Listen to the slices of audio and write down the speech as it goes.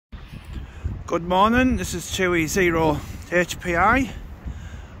Good morning, this is 2E0HPI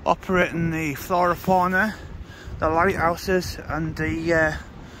operating the Flora Fauna, the lighthouses and the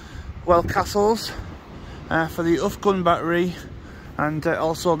well castles for the UF gun battery and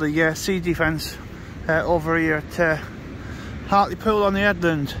also the sea defence over here at Hartlepool on the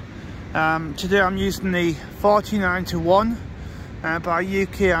headland. Today I'm using the 49:1 by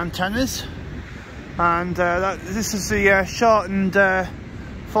UK antennas, and this is the shortened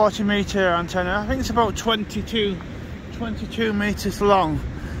 40 metre antenna. I think it's about 22 metres long,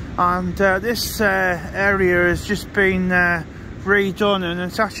 and this area has just been redone, and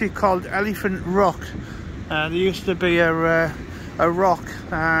it's actually called Elephant Rock. There used to be a rock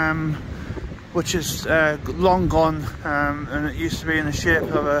which is long gone, and it used to be in the shape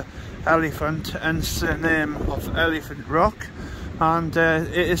of an elephant, hence the name of Elephant Rock, and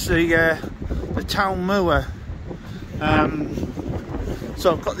it is the town moor.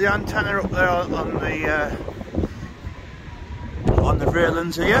 So I've got the antenna up there on the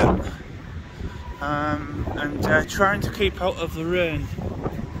railings here, and trying to keep out of the rain.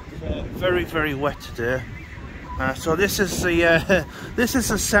 Very, very wet today. So this is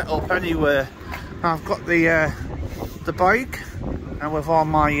the setup anyway. I've got the bike with all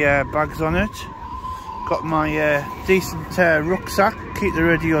my bags on it. Got my decent rucksack, keep the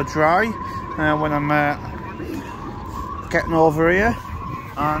radio dry when I'm getting over here.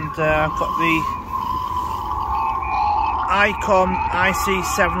 And I've got the ICOM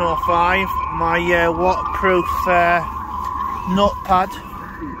IC705, my waterproof notepad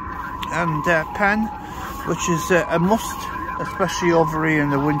and pen, which is a must, especially over here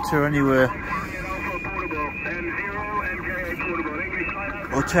in the winter anyway.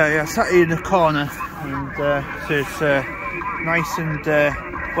 I'll tell you, I sat here in the corner, and so it's nice and,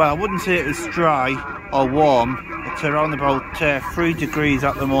 well, I wouldn't say it was dry or warm. It's around about 3 degrees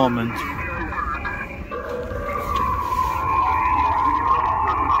at the moment.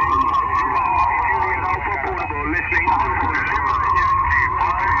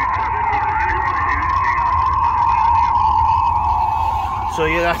 So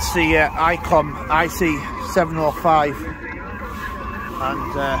yeah, that's the ICOM IC705,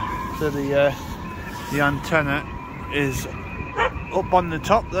 and so the antenna is up on the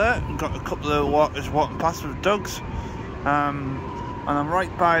top there. Got a couple of walkers walking past with dogs, and I'm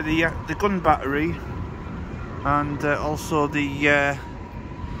right by the gun battery, and also the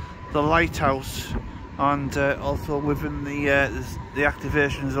lighthouse, and also within the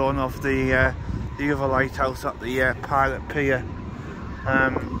activation zone of the other lighthouse at the Pilot Pier.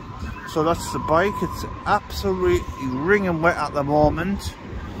 So that's the bike. It's absolutely wringing wet at the moment,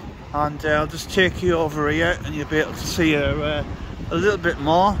 and I'll just take you over here and you'll be able to see her a little bit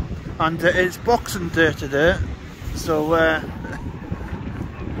more. And it's Boxing Day today, so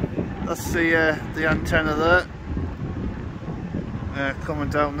that's the antenna there coming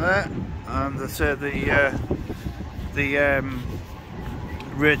down there, and I say the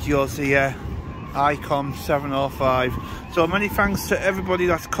radio's the ICOM 705. So many thanks to everybody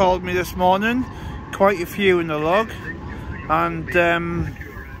that's called me this morning, quite a few in the log, and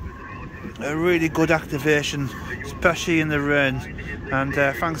a really good activation, especially in the rain. And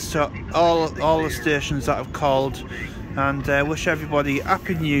thanks to all the stations that have called, and wish everybody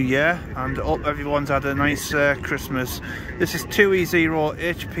Happy New Year, and hope everyone's had a nice Christmas. This is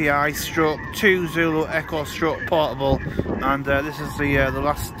 2E0HPI stroke 20 Echo stroke portable, and this is the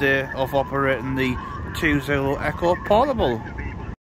last day of operating the 20 Echo portable.